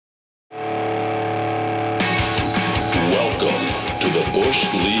Bush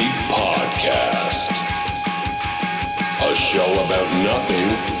League Podcast. A show about nothing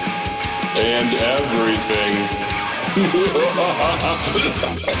and everything.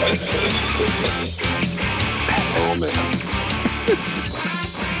 Oh, man.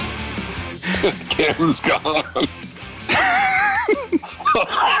 Cam's gone.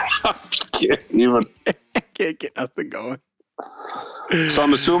 Can't get nothing going. So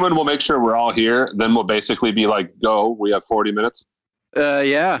I'm assuming we'll make sure we're all here. Then we'll basically be like, go. We have 40 minutes.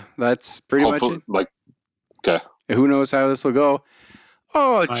 Yeah, that's pretty much it. Like, okay. Who knows how this will go?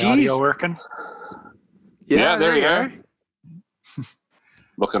 Oh, My geez. audio working? Yeah, there you are.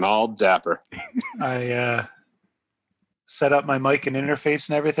 Looking all dapper. I set up my mic and interface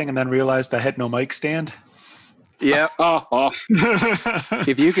and everything, and then realized I had no mic stand. Yeah. Oh.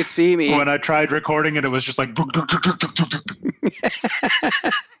 If you could see me. When I tried recording it, it was just like...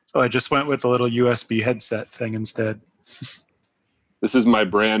 So I just went with a little USB headset thing instead. This is my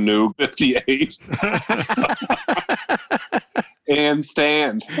brand new 58. And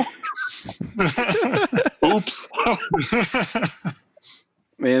stand. Oops.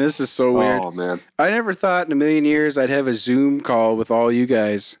 Man, this is so weird. Oh, man. I never thought in a million years I'd have a Zoom call with all you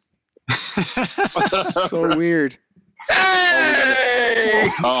guys. So weird. Hey!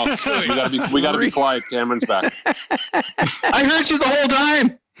 We gotta be quiet. Cameron's back. I heard you the whole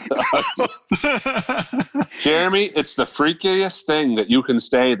time. Jeremy, it's the freakiest thing that you can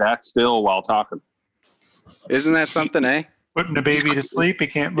stay that still while talking. Isn't that something, eh? Putting a baby to sleep, he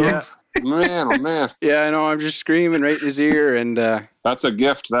can't move. Yeah. Man, oh man. Yeah, I know. I'm just screaming right in his ear, and that's a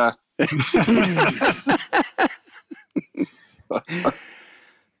gift, that.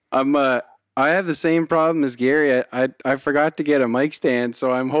 I have the same problem as Gary. I forgot to get a mic stand,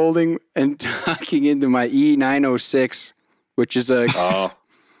 so I'm holding and talking into my E906, which is a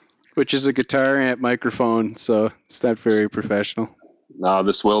guitar amp microphone. So it's not very professional. No,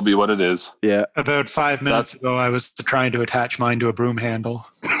 this will be what it is. Yeah. About 5 minutes ago, I was trying to attach mine to a broom handle.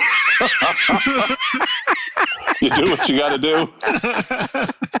 You do what you got to do.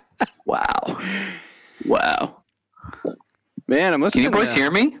 Wow. Man, I'm listening. Can you boys hear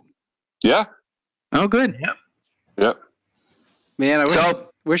me? Yeah. Oh, good. Yep. Man, I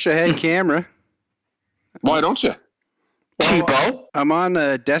wish I had camera. Why don't you? Cheapo. I'm on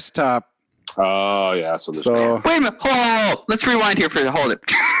a desktop. Oh, yeah. So Wait a minute. Hold. Let's rewind here hold it.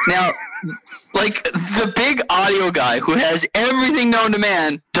 Now, like the big audio guy who has everything known to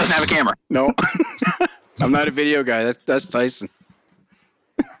man doesn't have a camera. No. I'm not a video guy. That's Tyson.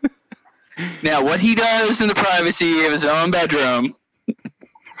 Now, what he does in the privacy of his own bedroom.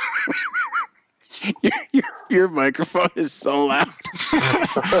 Your microphone is so loud.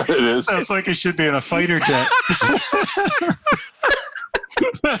 It is. Sounds like it should be in a fighter jet.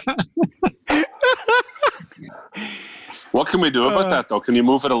 What can we do about that, though? Can you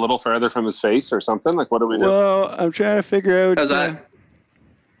move it a little further from his face or something? Like, what do we do? Well, I'm trying to figure out. How's that?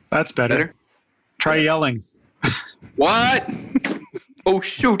 That's better. Try yelling. What? Oh,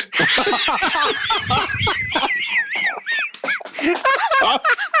 shoot.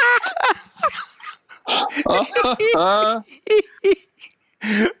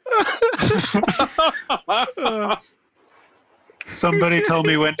 Somebody tell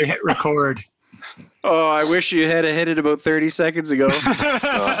me when to hit record. Oh, I wish you had hit it about 30 seconds ago.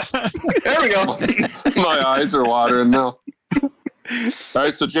 There we go. My eyes are watering now. All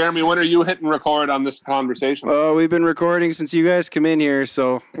right, so Jeremy, when are you hitting record on this conversation? Oh, we've been recording since you guys come in here,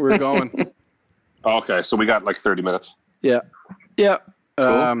 so we're going. Okay, so we got like 30 minutes. Yeah.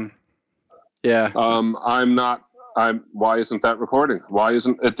 Cool. Yeah. Why isn't that recording? Why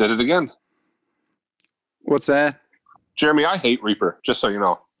isn't it did it again? What's that? Jeremy, I hate Reaper, just so you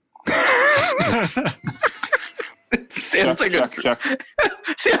know. Sounds like a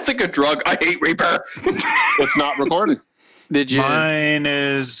drug. I hate Reaper. It's not recording. Did you? Mine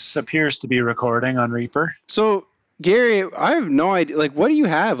appears to be recording on Reaper. So, Gary, I have no idea. Like, what do you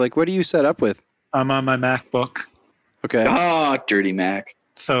have? Like, what are you set up with? I'm on my MacBook. Okay. Oh, dirty Mac.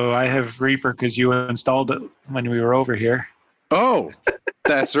 So I have Reaper because you installed it when we were over here. Oh,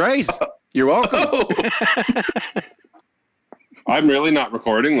 that's right. You're welcome. Oh. I'm really not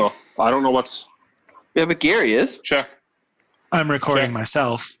recording, though. I don't know what's... Yeah, but Gary is. Check. I'm recording Check.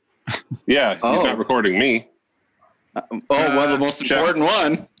 myself. Yeah, he's not recording me. Well, the most important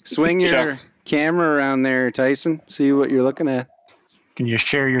one. Swing your camera around there, Tyson. See what you're looking at. Can you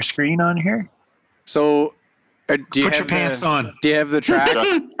share your screen on here? So, do you Put have your pants on. Do you have the track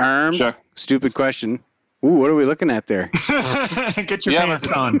armed? Check. Stupid question. Ooh, what are we looking at there? Get your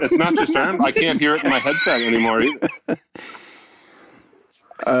pants on. It's not just armed. I can't hear it in my headset anymore either.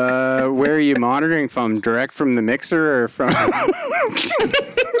 Where are you monitoring from? Direct from the mixer or from?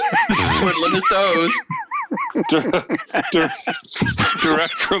 Twiddling his toes.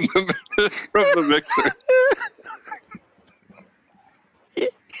 Direct from the mixer.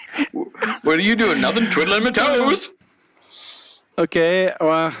 What are you doing? Nothing. Twiddling my toes. Okay,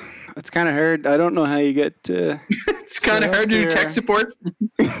 well, it's kind of hard. I don't know how you get. It's kind of hard to do tech support.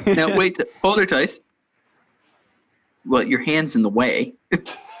 Now wait, hold her, Tice. Well, your hand's in the way.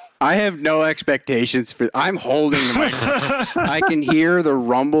 I have no expectations for. I'm holding the microphone. I can hear the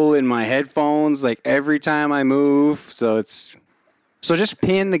rumble in my headphones like every time I move. So just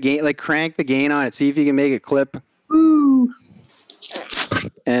pin the gain, like crank the gain on it. See if you can make it clip. Woo.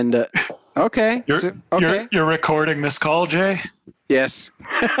 And okay, okay. You're recording this call, Jay. Yes.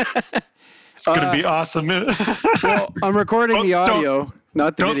 It's gonna be awesome. Well, I'm recording the audio,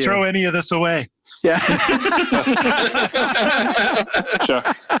 not the video. Don't throw any of this away. Yeah.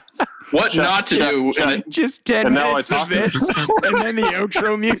 What not to do? Just 10 minutes of this, and then the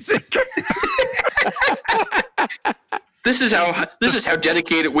outro music. This is how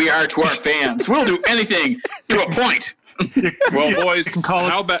dedicated we are to our fans. We'll do anything to a point. Well, boys, can call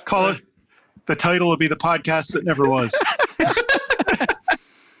it. The title will be the podcast that never was.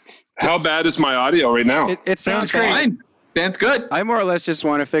 How bad is my audio right now? It sounds great. Fine. Sounds good. I more or less just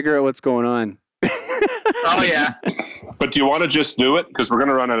want to figure out what's going on. Oh yeah. But do you want to just do it? Because we're going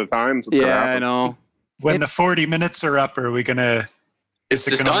to run out of time. So yeah, I know. When the 40 minutes are up, are we gonna? Is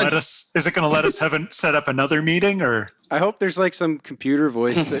it going to let us? Is it going to let us set up another meeting, or? I hope there's like some computer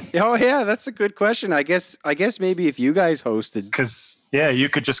voice that. Oh yeah, that's a good question. I guess maybe if you guys hosted. Because you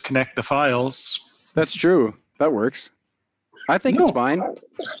could just connect the files. That's true. That works. I think it's fine.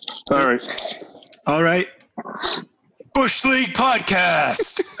 All right. Bush League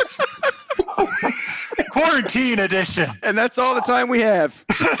Podcast. Quarantine edition. And that's all the time we have.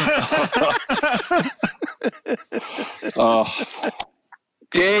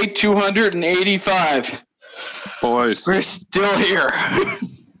 Day 285. Boys. We're still here.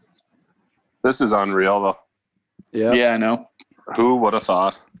 This is unreal, though. Yeah. Yeah, I know. Who would have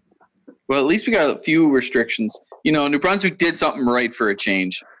thought? Well, at least we got a few restrictions. You know, New Brunswick did something right for a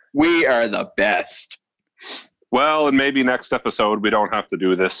change. We are the best. Well, and maybe next episode we don't have to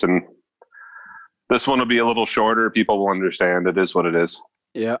do this, and this one will be a little shorter. People will understand. It is what it is.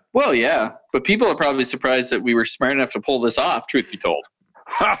 Yeah. Well, yeah, but people are probably surprised that we were smart enough to pull this off, truth be told.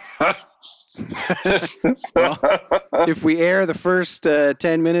 Well, if we air the first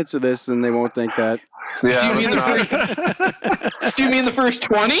 10 minutes of this, then they won't think that. Yeah. Do you mean the first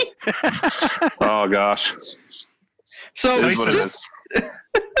 20? Oh, gosh. So,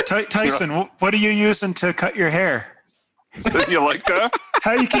 Tyson, what are you using to cut your hair? You like that?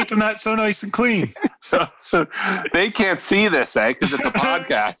 How are you keeping that so nice and clean? They can't see this, because it's a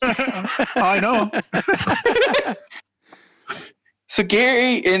podcast. I know. So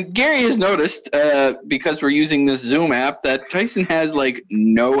Gary has noticed, because we're using this Zoom app, that Tyson has like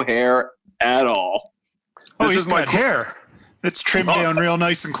no hair at all. Oh, he's got hair. It's trimmed down real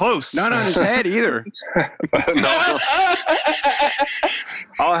nice and close. Not on his head either. No.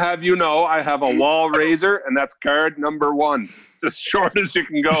 I'll have you know, I have a wall razor, and that's guard number 1. It's as short as you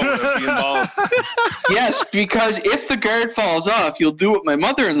can go without being bald. Yes, because if the guard falls off, you'll do what my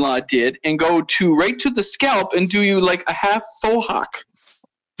mother-in-law did and go right to the scalp and do you like a half faux hawk.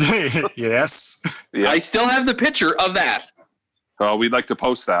 Yes. Yeah. I still have the picture of that. Oh, we'd like to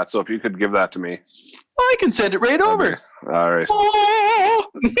post that, so if you could give that to me. I can send it right over. All right. Oh.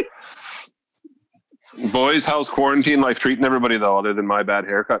 Boys, how's quarantine life treating everybody, though, other than my bad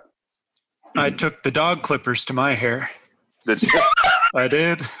haircut? I took the dog clippers to my hair. Did you? I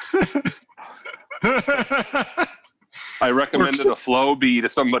did. I recommended a Flow Bee to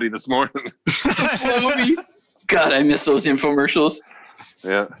somebody this morning. Flow Bee? God, I miss those infomercials.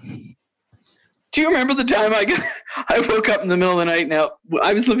 Yeah. Do you remember the time I woke up in the middle of the night? Now,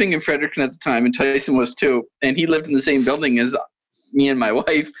 I was living in Fredericton at the time, and Tyson was too, and he lived in the same building as me and my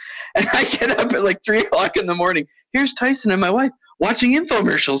wife. And I get up at like 3 o'clock in the morning. Here's Tyson and my wife watching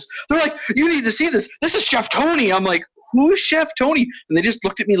infomercials. They're like, you need to see this. This is Chef Tony. I'm like, who's Chef Tony? And they just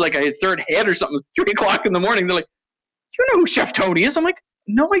looked at me like I had third head or something. It was 3 o'clock in the morning. They're like, you know who Chef Tony is? I'm like,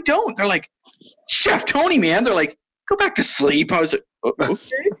 no, I don't. They're like, Chef Tony, man. They're like, go back to sleep. I was like, okay.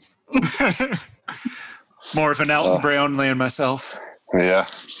 More of an Alton Brownlee than myself. Yeah.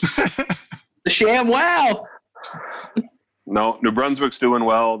 The sham wow. No, New Brunswick's doing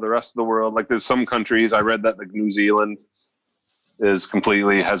well. The rest of the world, like there's some countries, I read that like New Zealand has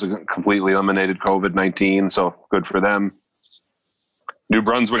completely eliminated COVID-19, so good for them. New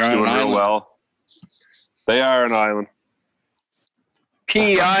Brunswick's doing real well. They are an island.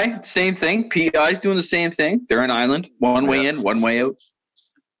 PEI, same thing. PEI's doing the same thing. They're an island. One way in, one way out.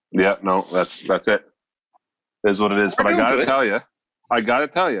 Yeah, no, that's it. Is what it is. But I gotta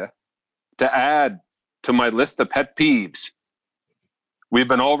tell you, to add to my list of pet peeves, we've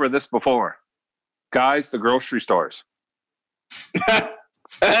been over this before. Guys, the grocery stores.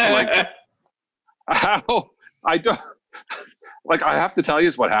 Like, how I don't like. I have to tell you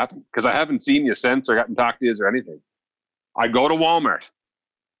is what happened because I haven't seen you since or gotten talked to you or anything. I go to Walmart.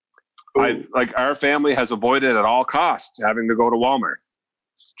 I've like our family has avoided at all costs having to go to Walmart.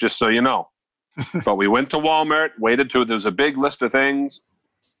 Just so you know. But we went to Walmart, waited till there was a big list of things.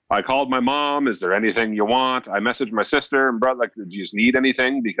 I called my mom. Is there anything you want? I messaged my sister and brother, like, do you just need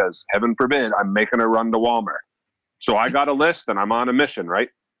anything? Because heaven forbid, I'm making a run to Walmart. So I got a list and I'm on a mission, right?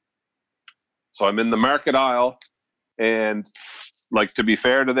 So I'm in the market aisle and like, to be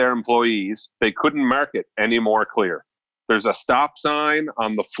fair to their employees, they couldn't mark it any more clear. There's a stop sign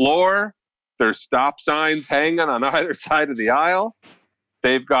on the floor. There's stop signs hanging on either side of the aisle.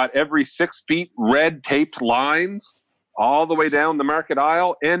 They've got every 6 feet red taped lines all the way down the market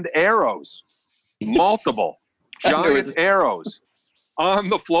aisle and arrows, multiple giant arrows on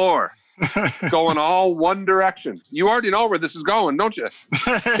the floor going all one direction. You already know where this is going, don't you?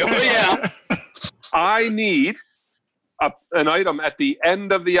 Oh, yeah. I need an item at the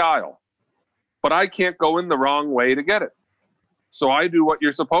end of the aisle, but I can't go in the wrong way to get it. So I do what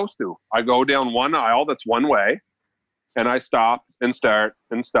you're supposed to. I go down one aisle that's one way. And I stop and start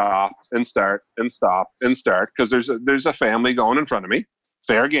and stop and start and stop and start because there's a family going in front of me.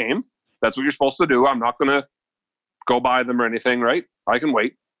 Fair game. That's what you're supposed to do. I'm not going to go by them or anything, right? I can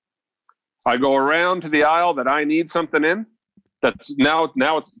wait. I go around to the aisle that I need something in. That's now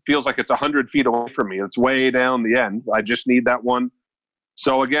it feels like it's 100 feet away from me. It's way down the end. I just need that one.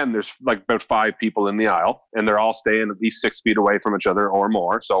 So again, there's like about 5 people in the aisle, and they're all staying at least 6 feet away from each other or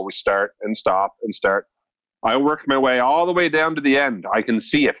more. So we start and stop and start. I work my way all the way down to the end. I can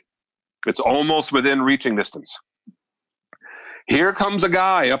see it. It's almost within reaching distance. Here comes a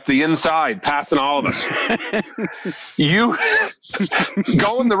guy up the inside, passing all of us. You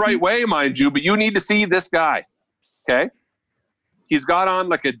going the right way, mind you, but you need to see this guy. Okay? He's got on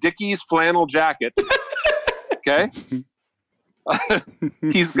like a Dickies flannel jacket. Okay?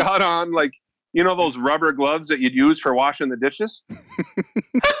 He's got on like, you know, those rubber gloves that you'd use for washing the dishes?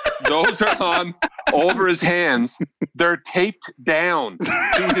 Those are on over his hands. They're taped down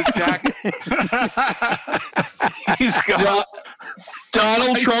to his jacket. He's got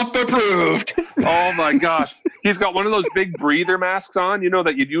Donald Trump approved. Oh my gosh. He's got one of those big breather masks on, you know,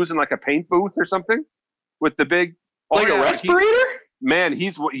 that you'd use in like a paint booth or something with the big a respirator? Man,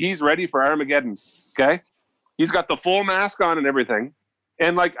 he's ready for Armageddon. Okay? He's got the full mask on and everything.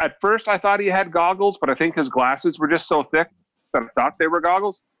 And like at first I thought he had goggles, but I think his glasses were just so thick that I thought they were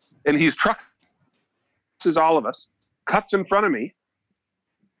goggles. And he's all of us, cuts in front of me,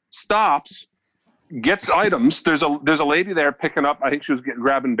 stops, gets items. There's a lady there picking up, I think she was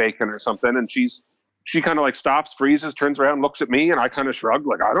grabbing bacon or something, and she kind of like stops, freezes, turns around, looks at me, and I kind of shrug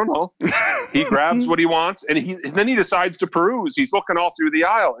like, I don't know. He grabs what he wants, and then he decides to peruse. He's looking all through the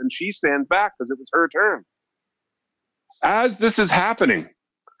aisle, and she stands back because it was her turn. As this is happening,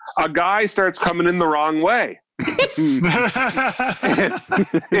 a guy starts coming in the wrong way.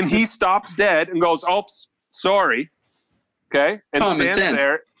 and he stops dead and goes, oops, sorry. Okay. And Common stands sense.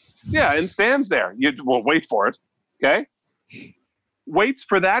 there. Yeah. And stands there. Well, wait for it. Okay. Waits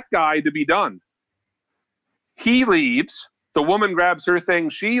for that guy to be done. He leaves. The woman grabs her thing.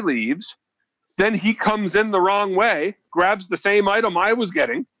 She leaves. Then he comes in the wrong way, grabs the same item I was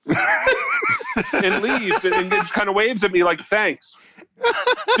getting, and leaves and just kind of waves at me like, thanks.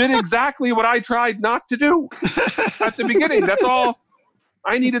 Did exactly what I tried not to do at the beginning. That's all.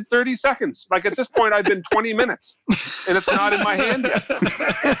 I needed 30 seconds. Like at this point, I've been 20 minutes and it's not in my hand yet.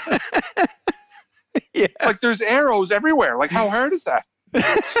 Yeah. Like there's arrows everywhere. Like how hard is that?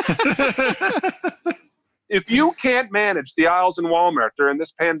 If you can't manage the aisles in Walmart during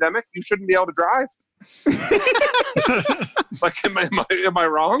this pandemic, you shouldn't be able to drive. Like, am I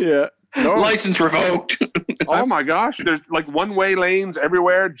wrong? Yeah. No. License revoked. Oh my gosh, there's like one-way lanes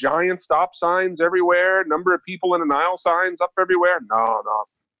everywhere, giant stop signs everywhere, number of people in an aisle signs up everywhere. No.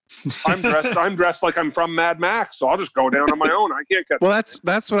 I'm dressed like I'm from Mad Max, so I'll just go down on my own. I can't catch. Well,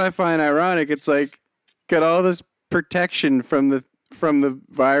 that's what I find ironic. It's like got all this protection from the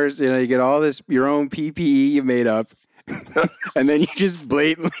virus. You know, you get all this your own PPE you made up. And then you just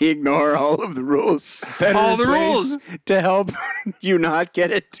blatantly ignore all of the rules. All the rules to help you not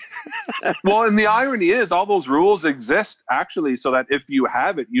get it. Well, and the irony is, all those rules exist actually, so that if you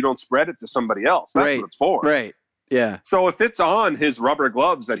have it, you don't spread it to somebody else. That's right. what it's for. Right. Yeah. So if it's on his rubber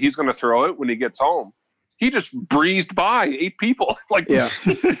gloves that he's going to throw out when he gets home, he just breezed by 8 people, like Yeah.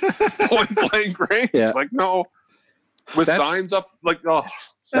 point blank range. Yeah. Like, no, with signs up, like, oh.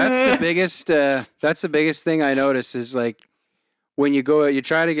 That's the biggest. That's the biggest thing I notice is like when you go out, you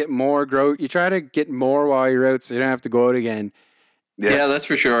try to get more growth. You try to get more while you're out, so you don't have to go out again. Yeah, that's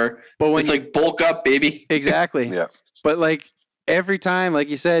for sure. But when it's like bulk up, baby. Exactly. Yeah. But like every time, like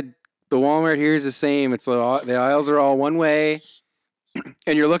you said, the Walmart here is the same. It's like the aisles are all one way,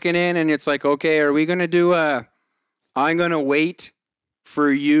 and you're looking in, and it's like, okay, are we gonna do I'm gonna wait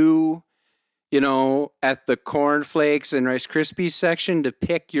for you, at the cornflakes and Rice Krispies section to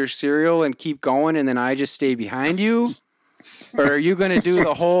pick your cereal and keep going, and then I just stay behind you? Or are you gonna do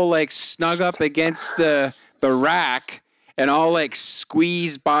the whole like snug up against the rack and I'll like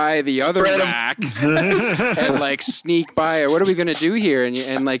squeeze by the other rack and like sneak by? Or what are we gonna do here?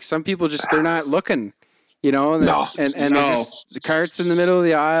 And like some people just they're not looking, and No. they're just, the cart's in the middle of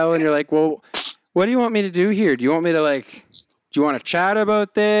the aisle, and you're like, well, what do you want me to do here? Do you want me to like? Do you want to chat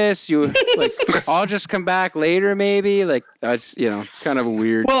about this? You like, I'll just come back later, maybe. Like, it's kind of a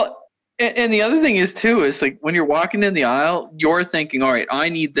weird. Well, and the other thing is too is like when you're walking in the aisle, you're thinking, all right, I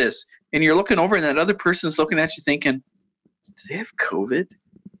need this, and you're looking over, and that other person's looking at you, thinking, do they have COVID?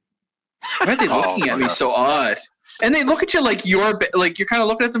 Why are they looking at me so odd? And they look at you like you're kind of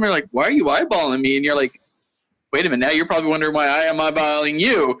looking at them, and you're like, why are you eyeballing me? And you're like, wait a minute, now you're probably wondering why I am eyeballing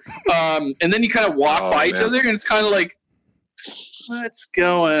you. And then you kind of walk by each other, and it's kind of like, what's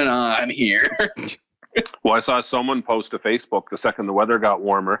going on here? Well, I saw someone post to Facebook the second the weather got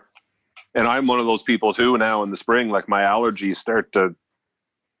warmer, and I'm one of those people too now in the spring, like my allergies start to,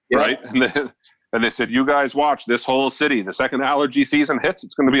 right? And they said, you guys watch this whole city. The second allergy season hits,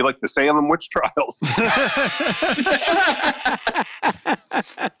 it's going to be like the Salem witch trials.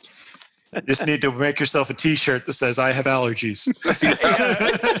 You just need to make yourself a T-shirt that says, I have allergies.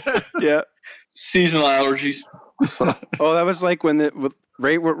 Yeah. Seasonal allergies. Oh, that was like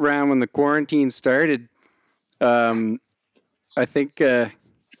right around when the quarantine started. I think I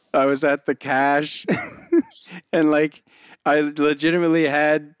was at the cash and like I legitimately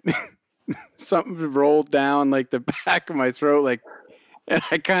had something rolled down like the back of my throat, like, and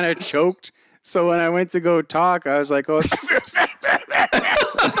I kind of choked. So when I went to go talk, I was like, oh.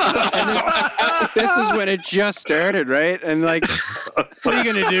 This is when it just started, right? And like, what are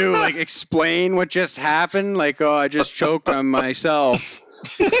you going to do? Like, explain what just happened? Like, oh, I just choked on myself.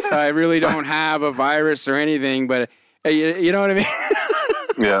 I really don't have a virus or anything, but you know what I mean?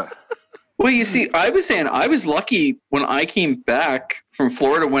 Yeah. Well, you see, I was saying I was lucky when I came back from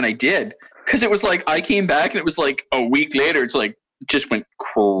Florida when I did, because it was like I came back and it was like a week later, it's like just went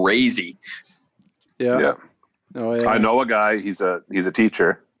crazy. Yeah. Oh, yeah. I know a guy, he's a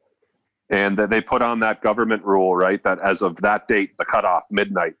teacher, and that they put on that government rule, right? That as of that date, the cutoff,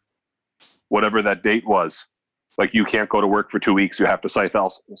 midnight, whatever that date was, like you can't go to work for 2 weeks. You have to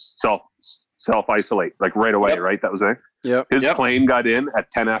self-isolate like right away, right? That was it. Yep. His plane got in at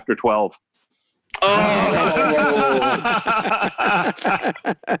 10 after 12.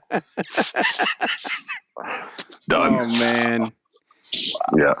 Done. Oh man.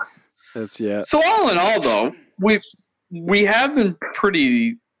 Yeah. So all in all, though, we have been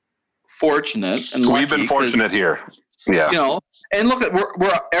pretty fortunate and we've been fortunate here. Yeah. And look at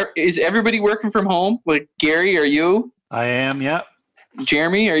is everybody working from home? Like Gary, are you? I am. Yep.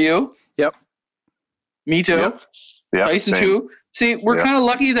 Jeremy, are you? Yep. Me too. Yep. Tyson too. See, we're kind of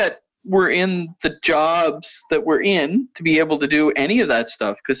lucky that we're in the jobs that we're in to be able to do any of that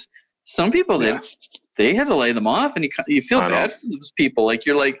stuff, because some people they had to lay them off, and you feel bad for those people. Like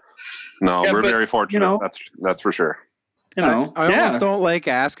you're like, no, we're very fortunate. That's for sure. I almost don't like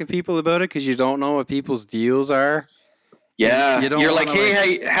asking people about it because you don't know what people's deals are. Yeah, you're like,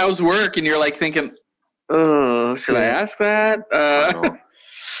 hey, how's work? And you're like thinking, oh, should I ask that?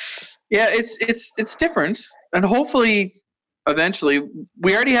 Yeah, it's different, and hopefully, eventually,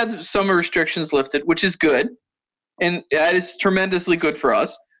 we already had some restrictions lifted, which is good, and that is tremendously good for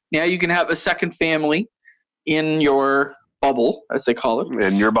us. Now you can have a second family in your bubble, as they call it.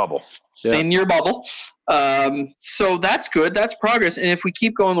 In your bubble. Yeah. In your bubble. So that's good. That's progress. And if we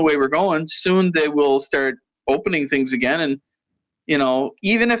keep going the way we're going, soon they will start opening things again. And,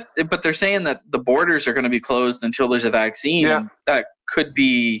 but they're saying that the borders are going to be closed until there's a vaccine. Yeah. And that could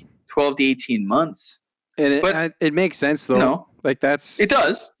be 12 to 18 months. And it makes sense, though. It does.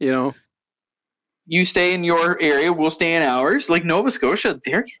 You stay in your area, we'll stay in ours. Like Nova Scotia,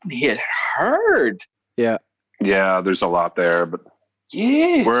 they're getting hit hard. Yeah. Yeah, there's a lot there, but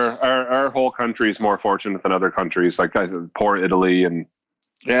our whole country is more fortunate than other countries. Like poor Italy and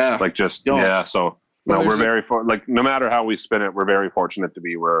so Well, No, we're very like no matter how we spin it, we're very fortunate to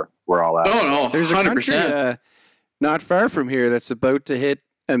be where we're all at. Oh no, there's a 100%. country not far from here that's about to hit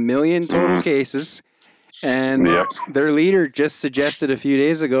 1 million total cases, and their leader just suggested a few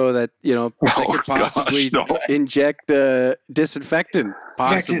days ago that they could possibly inject disinfectant,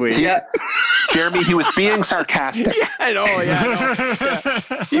 possibly. Yeah. Jeremy, he was being sarcastic. Yeah, I know. Yeah.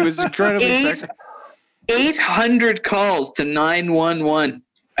 He was incredibly sarcastic. 800 calls to 911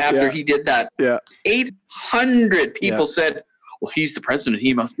 after he did that. Yeah. 800 people said, well, he's the president.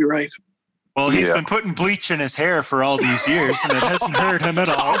 He must be right. Well, he's been putting bleach in his hair for all these years, and it hasn't hurt him at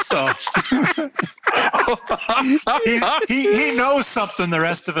all. So he knows something the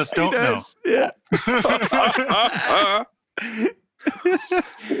rest of us don't know. Yeah.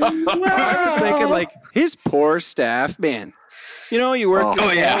 I was thinking, like, his poor staff, man. You work your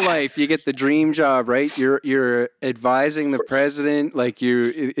whole life. You get the dream job, right? You're advising the president, like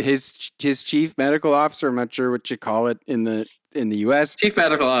his chief medical officer. I'm not sure what you call it in the U.S. Chief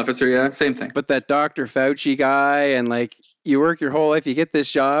medical officer, yeah, same thing. But that Dr. Fauci guy, and like you work your whole life, you get this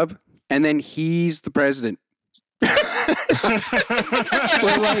job, and then he's the president. Well,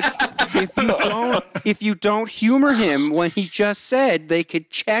 like, if you don't humor him when he just said they could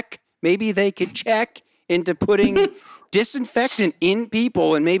check into putting disinfectant in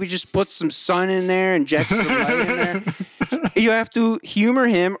people and maybe just put some sun in there, inject some light in there. You have to humor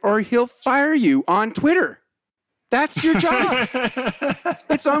him or he'll fire you on Twitter. That's your job.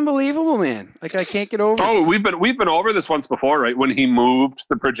 It's unbelievable, man. Like, I can't get over it. Oh, we've been over this once before, right? When he moved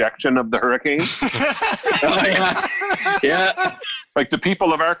the projection of the hurricane. Yeah. Like, the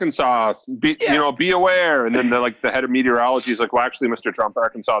people of Arkansas, be aware. And then the head of meteorology is like, well, actually, Mr. Trump,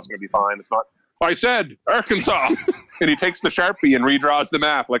 Arkansas is going to be fine. It's not. I said Arkansas, and he takes the Sharpie and redraws the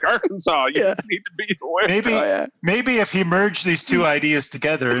map. Like, Arkansas, you need to be aware. Maybe if he merged these two ideas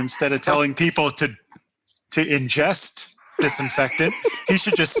together, instead of telling people to ingest disinfectant, he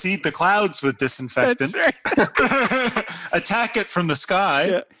should just seed the clouds with disinfectant. That's right. Attack it from the sky.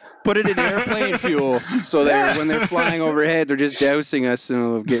 Yeah. Put it in airplane fuel, so that when they're flying overhead, they're just dousing us and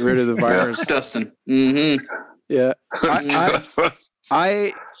it'll get rid of the virus. Dustin. Mm-hmm. Yeah.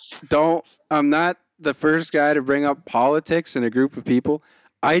 I'm not the first guy to bring up politics in a group of people.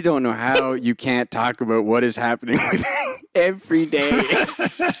 I don't know how you can't talk about what is happening every day.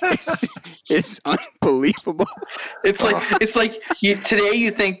 It's unbelievable. It's like today you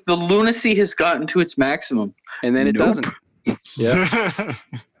think the lunacy has gotten to its maximum, and then it doesn't. Yeah.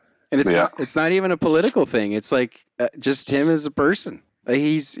 And it's not even a political thing. It's like just him as a person. Like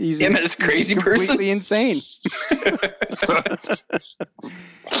he's him as a crazy person, completely insane.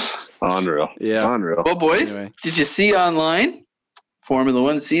 Unreal. Yeah. Unreal. Well, boys, Did you see online Formula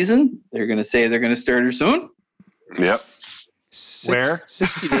One season? They're going to say they're going to start her soon. Yep. 60 days.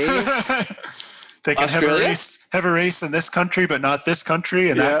 They can have a race in this country, but not this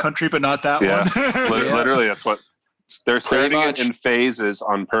country, and that country, but not that one. Literally, that's what they're starting it in phases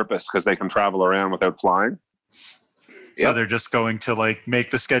on purpose because they can travel around without flying. So they're just going to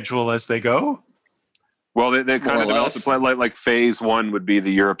make the schedule as they go. Well, they kind of developed a plan. Like phase 1 would be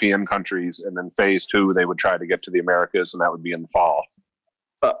the European countries, and then phase 2 they would try to get to the Americas, and that would be in the fall.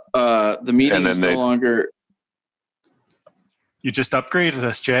 The meeting is no longer. You just upgraded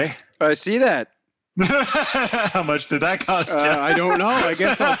us, Jay. I see that. How much did that cost you? I don't know. I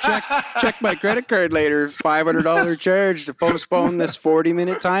guess I'll check my credit card later. $500 charge to postpone this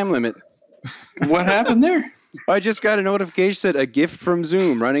 40-minute time limit. What happened there? I just got a notification that a gift from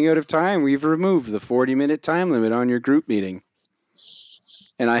Zoom running out of time. We've removed the 40-minute time limit on your group meeting.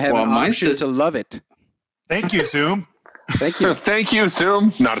 And I have an option to love it. Thank you, Zoom. Thank you. Thank you,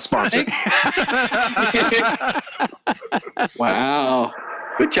 Zoom. Not a sponsor. Wow.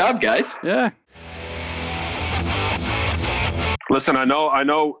 Good job, guys. Yeah. Listen, I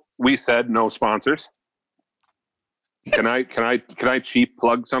know we said no sponsors. Can I cheap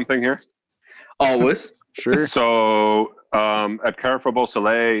plug something here? Always. Sure. So at Carrefour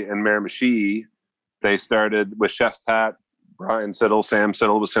Beausoleil in Miramichi, they started with Chef Pat, Brian Siddle, Sam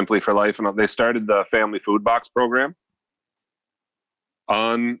Siddle with Simply for Life, and they started the Family Food Box program.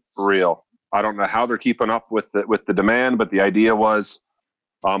 Unreal. I don't know how they're keeping up with the demand, but the idea was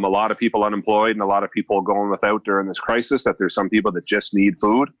a lot of people unemployed and a lot of people going without during this crisis, that there's some people that just need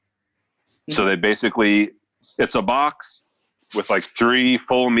food. Mm-hmm. So they basically, it's a box with 3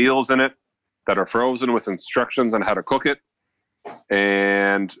 full meals in it that are frozen with instructions on how to cook it,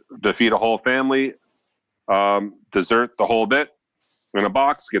 and to feed a whole family, dessert, the whole bit in a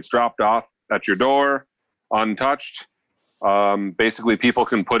box, gets dropped off at your door untouched. Basically people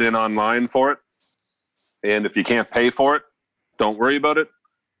can put in online for it, and if you can't pay for it, don't worry about it.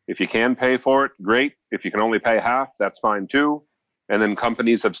 If you can pay for it, great. If you can only pay half, that's fine too. And then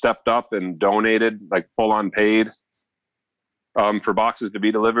companies have stepped up and donated, like full on paid for boxes to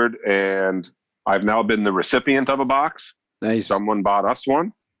be delivered. And I've now been the recipient of a box. Nice. Someone bought us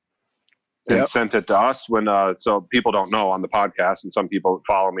one and sent it to us when, so people don't know on the podcast and some people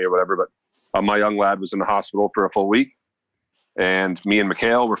follow me or whatever, but my young lad was in the hospital for a full week and me and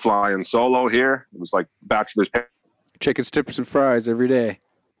Mikhail were flying solo here. It was like bachelor's chicken strips and fries every day.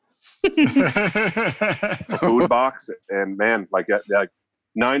 Food box. And man, like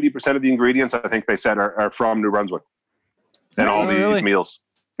 90% of the ingredients, I think they said are from New Brunswick and all these meals.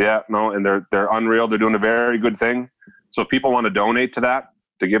 Yeah, no. And they're unreal. They're doing a very good thing. So if people want to donate to that,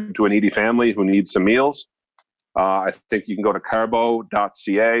 to give to a needy family who needs some meals, I think you can go to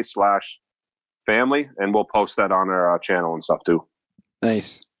carbo.ca/family and we'll post that on our channel and stuff too.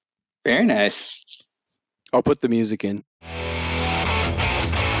 Nice. Very nice. I'll put the music in.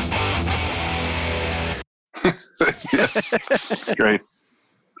 Great.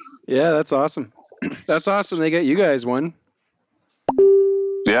 Yeah, that's awesome. That's awesome. They got you guys one.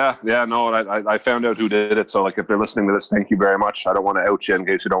 Yeah, no, I found out who did it. So, like, if they're listening to this, thank you very much. I don't want to out you in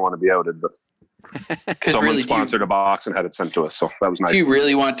case you don't want to be outed, but someone really, sponsored a box and had it sent to us, so that was nice. Do you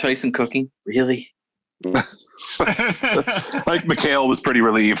really want Tyson cooking? Really? Like, Mikhail was pretty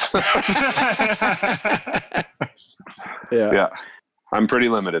relieved. Yeah. I'm pretty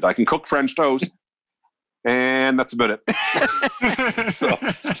limited. I can cook French toast, and that's about it. So.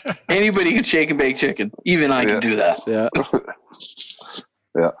 Anybody can shake and bake chicken. Even I can do that. Yeah.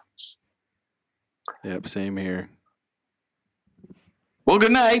 Yeah. Yep, same here. Well,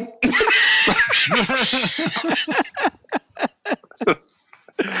 good night.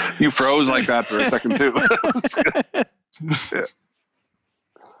 You froze like that for a second too.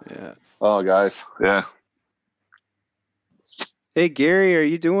 Yeah. Oh, guys. Yeah. Hey, Gary, are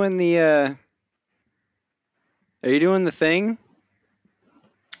you doing the thing?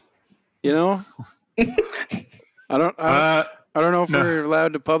 You know? I don't know if we're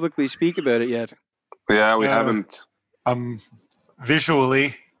allowed to publicly speak about it yet. Yeah, we haven't.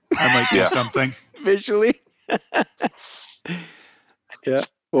 Visually, I might do something. Visually? Yeah.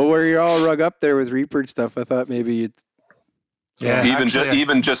 Well, where you're all rug up there with Reaper stuff, I thought maybe you'd. Yeah, even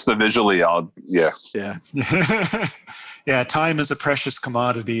just the visually, Yeah. Yeah, time is a precious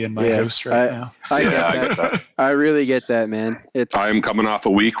commodity in my house right now. I get that. I really get that, man. I'm coming off a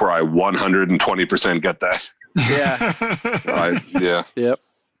week where I 120% get that. Yeah. Yep.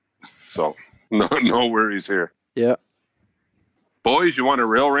 So no worries here. Yep. Boys, you want a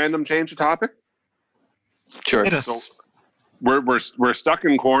real random change of topic? Sure. So we're stuck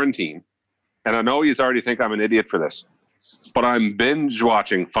in quarantine, and I know you already think I'm an idiot for this, but I'm binge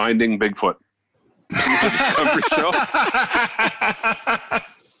watching Finding Bigfoot. Show.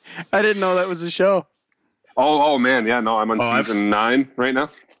 I didn't know that was a show. Oh man, yeah, no, I'm on season 9 right now.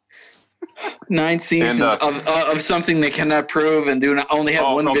 9 seasons of something they cannot prove and only have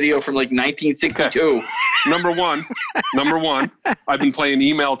one video from like 1962. Number one, I've been playing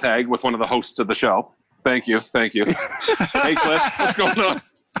email tag with one of the hosts of the show. Thank you. Hey Cliff, what's going on?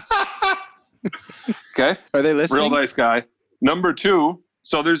 Okay. Are they listening? Real nice guy. Number 2,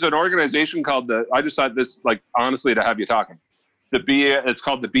 so there's an organization called I just thought this, like, honestly, to have you talking. It's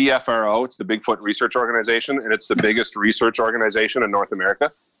called the BFRO. It's the Bigfoot Research Organization, and it's the biggest research organization in North America.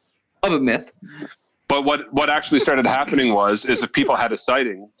 Of a myth. But what actually started happening is if people had a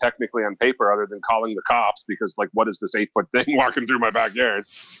sighting, technically on paper, other than calling the cops, because, like, what is this 8-foot thing walking through my backyard?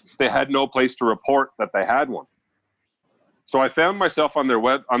 They had no place to report that they had one. So I found myself on their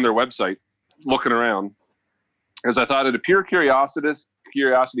website looking around, because I thought, out of pure curiosity, is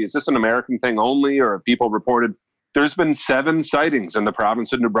this an American thing only, or have people reported? There's been 7 sightings in the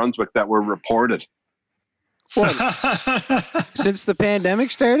province of New Brunswick that were reported. What? Since the pandemic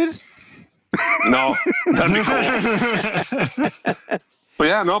started? No, that'd be cool. But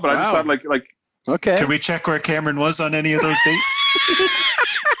yeah, no, but I just thought like okay. Can we check where Cameron was on any of those dates?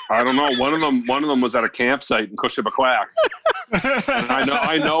 I don't know. One of them was at a campsite in Cushamaquack.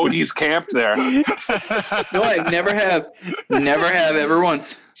 I know he's camped there. No, I never have ever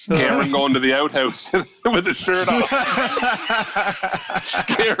once. Cameron going to the outhouse with his shirt off,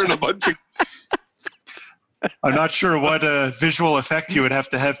 scaring a bunch of. I'm not sure what visual effect you would have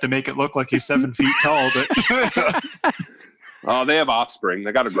to make it look like he's 7 feet tall, but oh, they have offspring.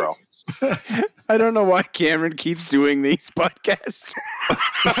 They got to grow. I don't know why Cameron keeps doing these podcasts.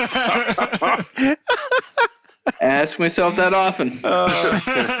 Ask myself that often.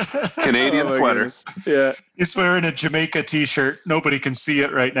 Canadian sweater. Goodness. Yeah. He's wearing a Jamaica t-shirt. Nobody can see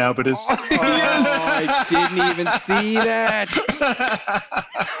it right now, but his. I didn't even see that.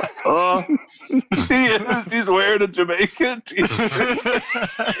 Oh, he is. He's wearing a Jamaican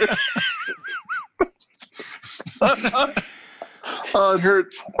t-shirt. Oh, it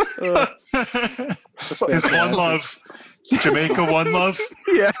hurts. His one love. Jamaica one love.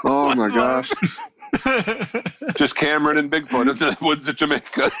 Yeah. Oh my gosh. Just Cameron and Bigfoot in the woods of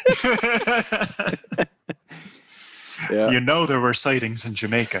Jamaica. Yeah. You know there were sightings in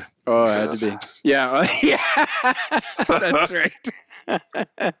Jamaica. Oh, it had to be. Yeah. Yeah. That's right.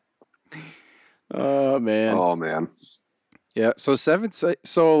 Oh man. Oh man. Yeah. So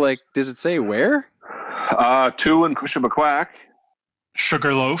so like, does it say where? 2 in Kushabaquack.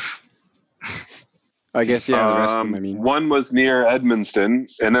 Sugarloaf. I guess the rest of them. I mean, one was near Edmundston,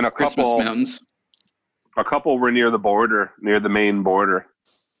 and then a Christmas couple. Mountains. A couple were near the border, near the main border,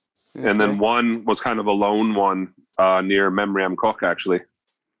 okay. and then one was kind of a lone one near Memriam Cook, actually.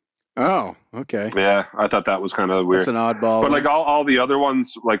 Oh, okay. Yeah, I thought that was kind of weird. That's an oddball. But like all the other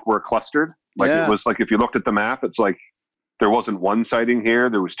ones, like were clustered. Like Yeah. it was like if you looked at the map, it's like there wasn't one sighting here,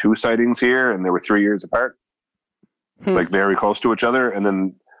 there was 2 sightings here, and they were 3 years apart, like very close to each other. And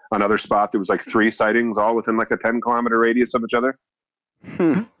then another spot, there was like 3 sightings, all within like a 10-kilometer radius of each other.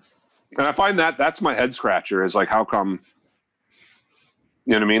 And I find that's my head scratcher is like, how come,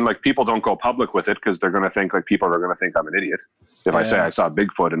 you know what I mean? Like people don't go public with it because they're going to think like people are going to think I'm an idiot if I say I saw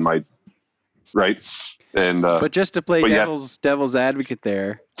Bigfoot in my, right. And, but just to play devil's advocate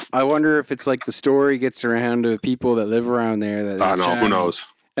there, I wonder if it's like the story gets around to people that live around there. That I don't know, who knows?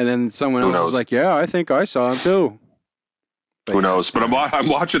 And then someone else is like, yeah, I think I saw him too. But who knows? But I'm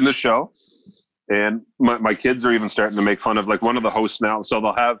watching this show and my kids are even starting to make fun of like one of the hosts now. So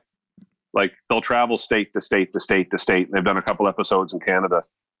they'll travel state to state to state to state. And they've done a couple episodes in Canada,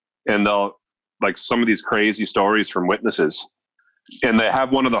 and they'll like some of these crazy stories from witnesses. And they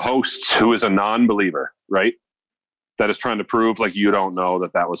have one of the hosts who is a non-believer, right? That is trying to prove like, you don't know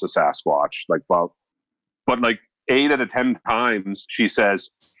that was a Sasquatch. Like, well, but like 8 out of 10 times she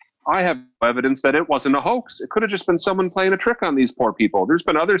says, I have evidence that it wasn't a hoax. It could have just been someone playing a trick on these poor people. There's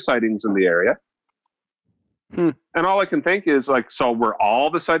been other sightings in the area. And all I can think is like, so were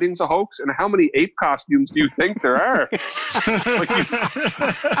all the sightings a hoax? And how many ape costumes do you think there are? Like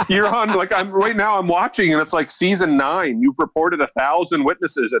you're on, like I'm watching and it's like season 9. You've reported 1,000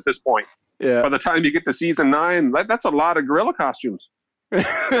 witnesses at this point. Yeah. By the time you get to season 9, that's a lot of gorilla costumes. Like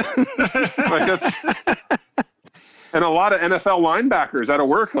that's, and a lot of NFL linebackers out of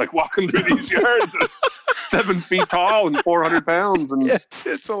work, like walking through these yards, 7 feet tall and 400 pounds. And yeah,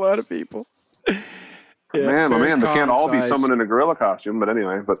 it's a lot of people. Yeah, man, they can't all be someone in a gorilla costume. But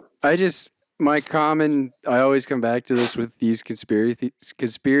anyway, I always come back to this with these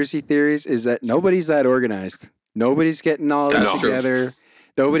conspiracy theories is that nobody's that organized. Nobody's getting all this together.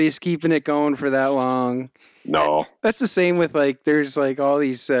 Nobody's keeping it going for that long. No. That's the same with like, there's like all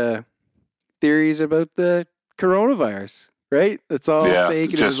these theories about the coronavirus, right? It's all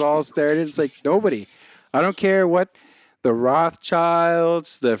fake and it was all started. It's like nobody. I don't care what the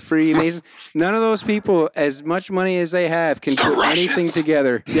Rothschilds, the Freemasons, none of those people, as much money as they have, can put anything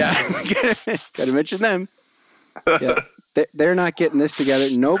together. Yeah. Got to mention them. Yeah. They're not getting this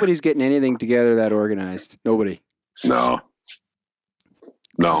together. Nobody's getting anything together that organized. Nobody. No.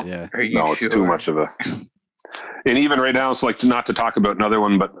 Yeah. No, it's too much of a. And even right now, it's like not to talk about another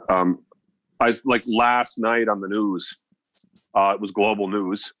one, but I like last night on the news, it was global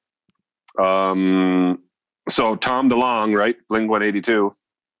news. So Tom DeLonge, right, Blink-182,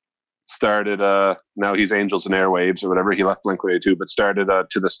 started. Now he's Angels and Airwaves or whatever. He left Blink-182, but started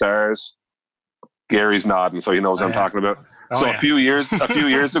To the Stars. Gary's nodding, so he knows what I'm talking about. A few years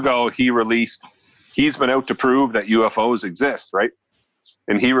ago, he's been out to prove that UFOs exist, right?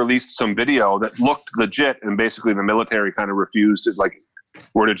 And he released some video that looked legit, and basically the military kind of refused. It's like,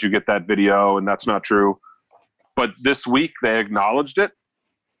 where did you get that video? And that's not true. But this week they acknowledged it.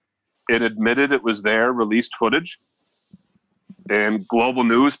 It admitted it was their released footage, and Global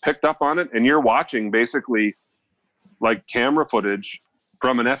News picked up on it. And you're watching basically like camera footage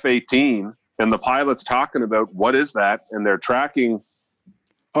from an F-18, and the pilot's talking about what is that, and they're tracking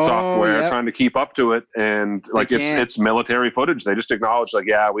software, trying to keep up to it, and like it's military footage. They just acknowledge like,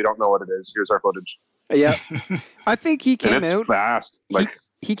 yeah, we don't know what it is. Here's our footage. Yeah, I think he came out fast. Like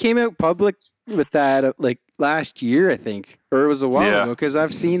he came out public with that like last year, I think, or it was a while ago, because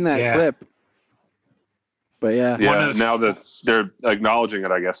I've seen that clip. But now that they're acknowledging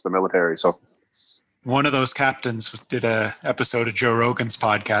it, I guess the military. So one of those captains did a episode of Joe Rogan's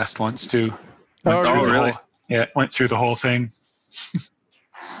podcast once too. Really? Went through the whole thing.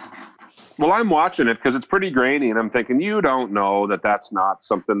 Well, I'm watching it because it's pretty grainy, and I'm thinking, you don't know that that's not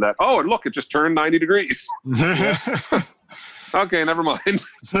something that, and look, it just turned 90 degrees. Okay, never mind.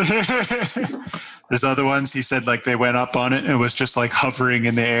 There's other ones. He said like they went up on it and it was just like hovering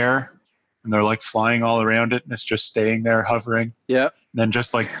in the air, and they're like flying all around it, and it's just staying there hovering. Yeah. And then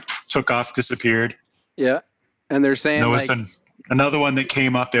just like took off, disappeared. Yeah. And they're saying There was like, another one that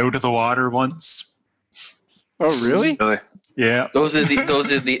came up out of the water once. oh really? Really? Yeah. Those are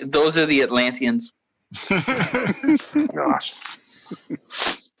the Atlanteans. Gosh.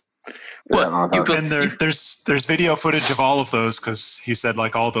 What? Yeah, no, You put- And there's video footage of all of those because he said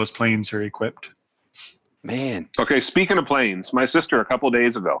like all those planes are equipped. Man. Okay, speaking of planes, my sister a couple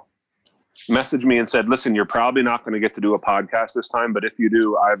days ago messaged me and said, listen, you're probably not going to get to do a podcast this time, but if you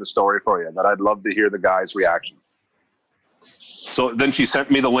do, I have a story for you that I'd love to hear the guys' reactions. So then she sent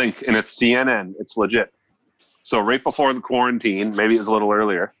me the link, and it's CNN. It's legit. So right before the quarantine, maybe it was a little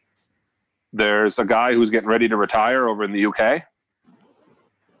earlier, there's a guy who's getting ready to retire over in the UK,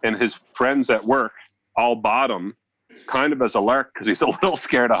 and his friends at work all bought him, kind of as a lark, because he's a little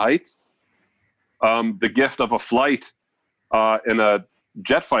scared of heights, the gift of a flight in a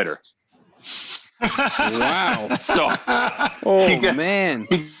jet fighter. Wow. So Oh gets- man.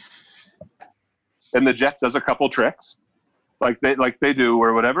 and the jet does a couple tricks like they do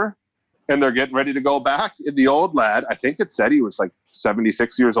or whatever, and they're getting ready to go back. And the old lad, I think it said he was like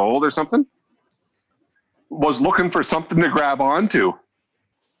 76 years old or something, was looking for something to grab onto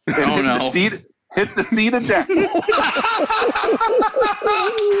and hit the seat eject.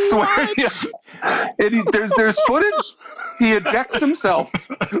 Swear to you. And there's footage. He ejects himself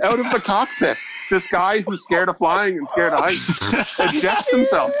out of the cockpit. This guy who's scared of flying and scared of heights ejects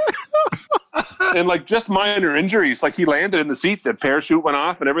himself. And like just minor injuries. Like he landed in the seat, the parachute went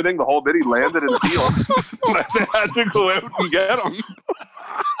off and everything. The whole bit, he landed in the field. But they had to go out and get him.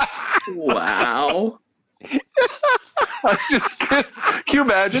 Wow. I just can't. Can you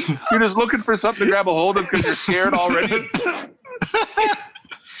imagine? You're just looking for something to grab a hold of because you're scared already.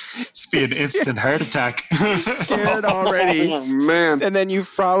 It's be an instant heart attack. Scared already. Oh man. And then you've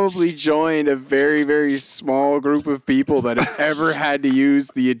probably joined a very, very small group of people that have ever had to use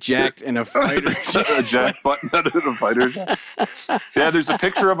the eject in a fighter jet. Eject button out of the fighter jet. Yeah, there's a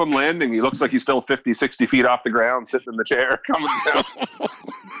picture of him landing. He looks like he's still 50, 60 feet off the ground, sitting in the chair, coming down.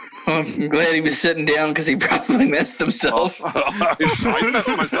 I'm glad he was sitting down because he probably messed himself. I messed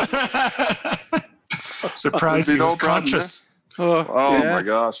myself. Surprised There'd he be no was problem conscious. Oh yeah. my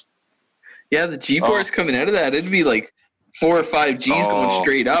gosh. Yeah, the G-force coming out of that, it'd be like 4 or 5 Gs going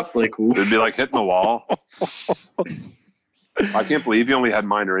straight up. Like, oof. It'd be like hitting the wall. I can't believe you only had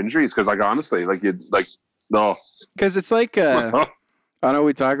minor injuries because, like, honestly, like you'd like no. Because it's like, I know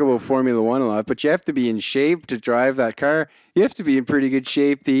we talk about Formula One a lot, but you have to be in shape to drive that car. You have to be in pretty good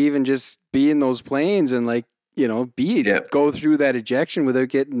shape to even just be in those planes and like, you know, go through that ejection without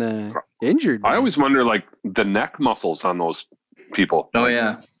getting injured. I always wonder, like, the neck muscles on those people. Oh,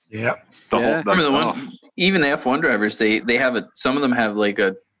 yeah. Yep. Remember the one, even the F1 drivers, they have some of them have like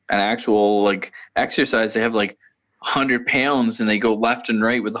an actual like exercise. They have like 100 pounds and they go left and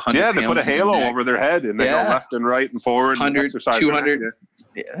right with 100 pounds. Yeah, they put a halo over their head and they go left and right and forward. 100, 200.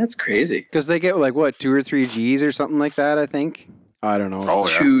 Yeah, that's crazy. Because they get like, what, 2 or 3 Gs or something like that, I think. I don't know. Oh,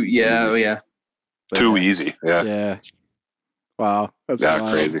 yeah. Too easy. Yeah. Yeah. Wow. That's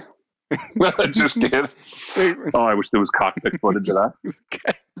wild. Crazy. Just kidding. Oh, I wish there was cockpit footage of that.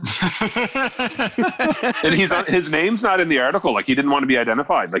 And his name's not in the article. Like he didn't want to be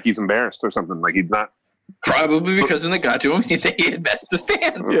identified. Like he's embarrassed or something. Like he's not. Probably because when they got to him, he had messed his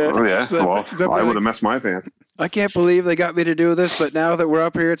pants. Yeah. Oh yeah. So, well, I would have messed my pants. I can't believe they got me to do this, but now that we're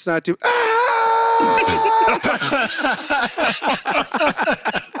up here, it's not too.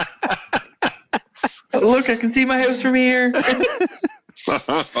 Look, I can see my house from here.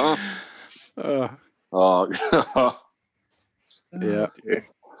 Yeah.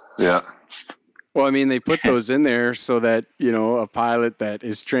 Yeah. Well, I mean, they put those in there so that, you know, a pilot that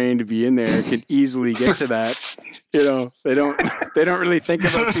is trained to be in there can easily get to that. You know, they don't really think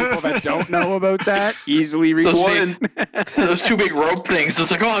about people that don't know about that easily reach those 2 big rope things.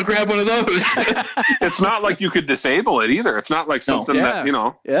 It's like, oh, I'll grab one of those. It's not like you could disable it either. It's not like something that, you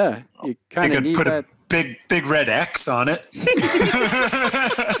know. Yeah. You kind of need put that. a big red X on it.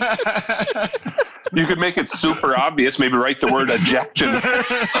 You could make it super obvious. Maybe write the word ejection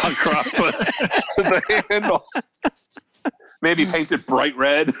across the handle. Maybe paint it bright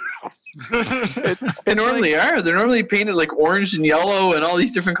red. They normally are. They're normally painted like orange and yellow and all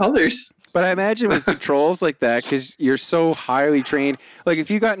these different colors. But I imagine with controls like that, because you're so highly trained. Like if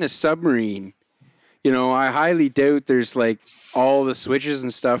you got in a submarine, you know, I highly doubt there's like all the switches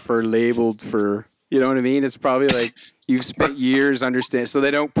and stuff are labeled for You know what I mean? It's probably like you've spent years understanding. So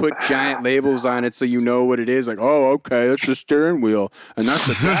they don't put giant labels on it so you know what it is. Like, oh, okay, that's a steering wheel. And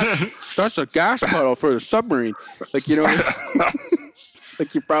that's a gas pedal for the submarine. Like, you know what I mean?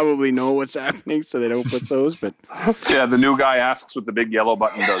 Like, you probably know what's happening, so they don't put those. But Yeah, the new guy asks what the big yellow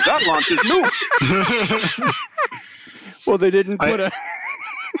button does. That launches new. well, they didn't put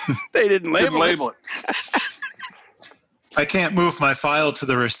they didn't label it. I can't move my file to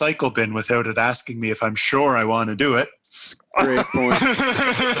the recycle bin without it asking me if I'm sure I want to do it. Great point.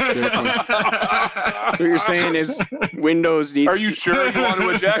 Great point. So what you're saying is Windows needs. Are you sure you want to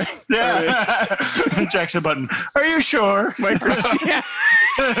eject? Yeah. Ejection button. Are you sure? Yeah.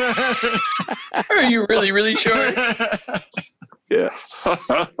 Are you really, really sure? Yeah.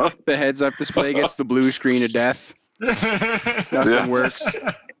 The heads-up display gets the blue screen of death. Nothing works.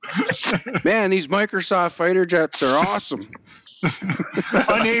 Man, these Microsoft fighter jets are awesome.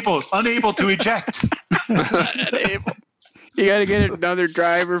 Unable to eject. Unable. You got to get another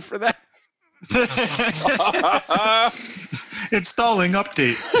driver for that. Installing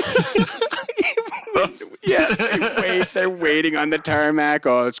update. Yeah, they're waiting on the tarmac.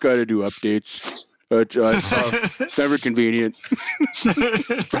 Oh, it's got to do updates. It's never convenient.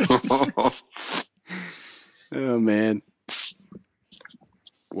 Oh, man.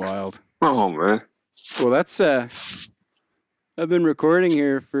 Wild. Oh, man. Well, that's I've been recording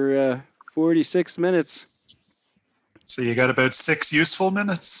here for 46 minutes. So you got about 6 useful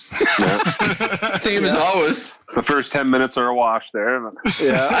minutes. Same as always. The first 10 minutes are a wash there.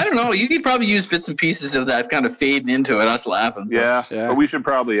 Yeah. I don't know. You could probably use bits and pieces of that kind of fading into it, us laughing. So. Yeah, Yeah. but we should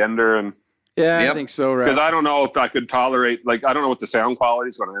probably end her, and Yeah, I Yep. think so, because right? I don't know if I could tolerate, like, I don't know what the sound quality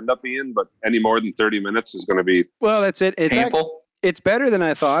is going to end up being, but any more than 30 minutes is going to be. Well, that's it. Painful. It's better than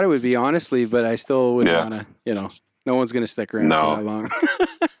I thought it would be, honestly, but I still wouldn't Yeah. want to, no one's going to stick around No. for that long.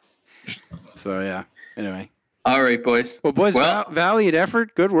 So, yeah. Anyway. All right, boys. Well, boys, valiant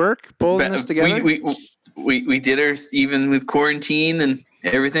effort. Good work pulling this together. We did ours even with quarantine and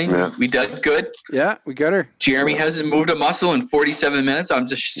everything. Yeah. We did good. Yeah, we got her. Jeremy hasn't moved a muscle in 47 minutes. I'm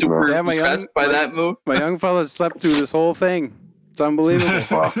just super Yeah, impressed by that move. My young fella's slept through this whole thing. It's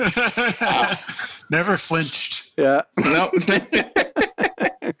unbelievable. Never flinched. Yeah. No.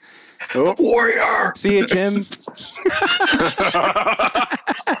 Oh, Warrior. see you, Jim.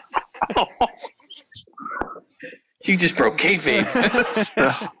 You just broke kayfabe.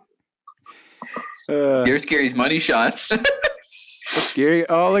 Here's Gary's money shot. That's Gary.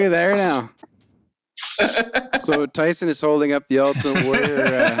 Oh, look at there now. So Tyson is holding up the Ultimate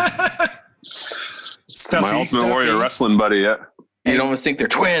Warrior. Stuffy. My Ultimate Warrior wrestling buddy, yeah. You'd almost think they're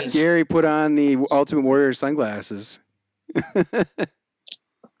twins. Gary put on the Ultimate Warrior sunglasses.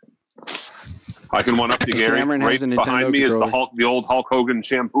 I can one up you, Gary. Cameron Right has a Nintendo behind me is controller. the old Hulk Hogan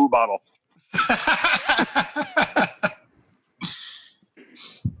shampoo bottle.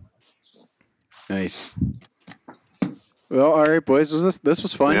 Nice. Well, all right, boys. This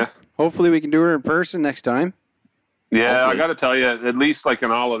was fun. Yeah. Hopefully we can do her in person next time. Yeah, Hopefully. I got to tell you, at least like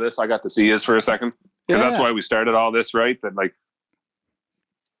in all of this, I got to see his for a second. Because that's why we started all this, right? That like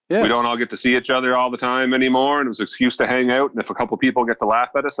Yes. we don't all get to see each other all the time anymore, and it was an excuse to hang out. And if a couple people get to laugh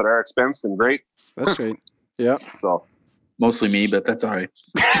at us at our expense, then great. That's right. Yeah. So Mostly me, but that's all right.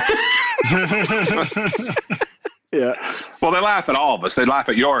 Yeah. well, they laugh at all of us. They laugh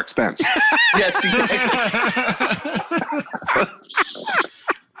at your expense. Yes, exactly.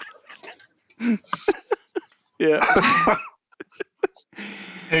 Yeah.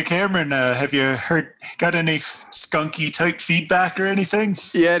 Hey Cameron, have you got any skunky type feedback or anything?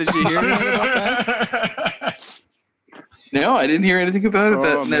 Yeah. Did you hear anything about that? No, I didn't hear anything about it.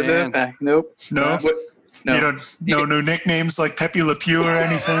 Oh, man. Nope. No. What? No. You don't no nicknames like Pepe Le Pew or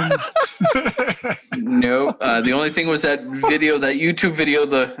anything? No. The only thing was that video, that YouTube video,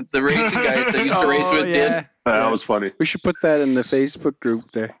 the racing guys that used to race with did. That was funny. We should put that in the Facebook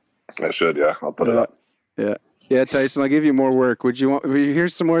group there. I should, yeah. I'll put it up. Yeah. Yeah, Tyson, I'll give you more work.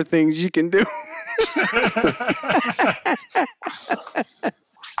 Here's some more things you can do.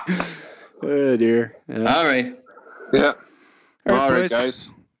 Oh, dear. Yeah. All right. Yeah. All right, All right, boys. guys.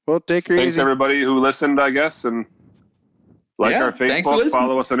 Well, take her Thanks easy. everybody who listened, I guess, and like Yeah, our thanks for Facebook, listening.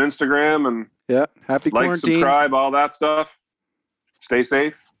 follow us on Instagram, and Yeah. Happy like, quarantine. subscribe, all that stuff. Stay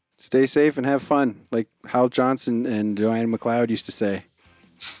safe. Stay safe and have fun, like Hal Johnson and Joanne McLeod used to say.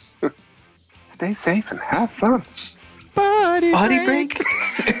 Stay safe and have fun. Body break.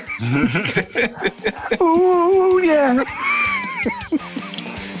 Ooh, yeah.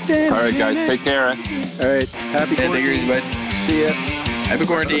 All All right, guys. Take care. All right. Happy Yeah, take it easy, quarantine. guys. See ya. Happy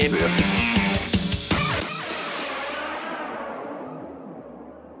quarantine. See ya.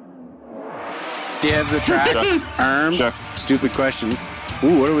 Do you have the track armed? Check. Stupid question.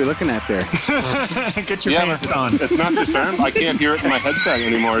 Ooh, what are we looking at there? Get your pants on. It's not just armed. I can't hear it in my headset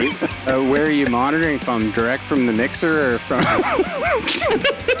anymore. Where are you monitoring from? Direct from the mixer or from?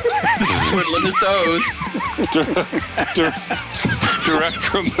 Twiddling his toes. Direct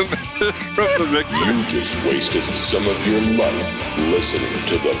from the mixer. You just wasted some of your life listening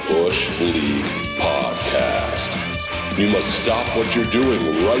to the Bush League podcast. You must stop what you're doing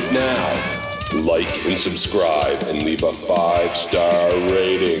right now. Like and subscribe and leave a 5-star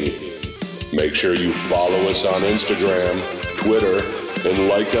rating. Make sure you follow us on Instagram, Twitter, and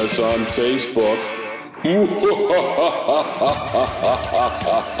like us on Facebook.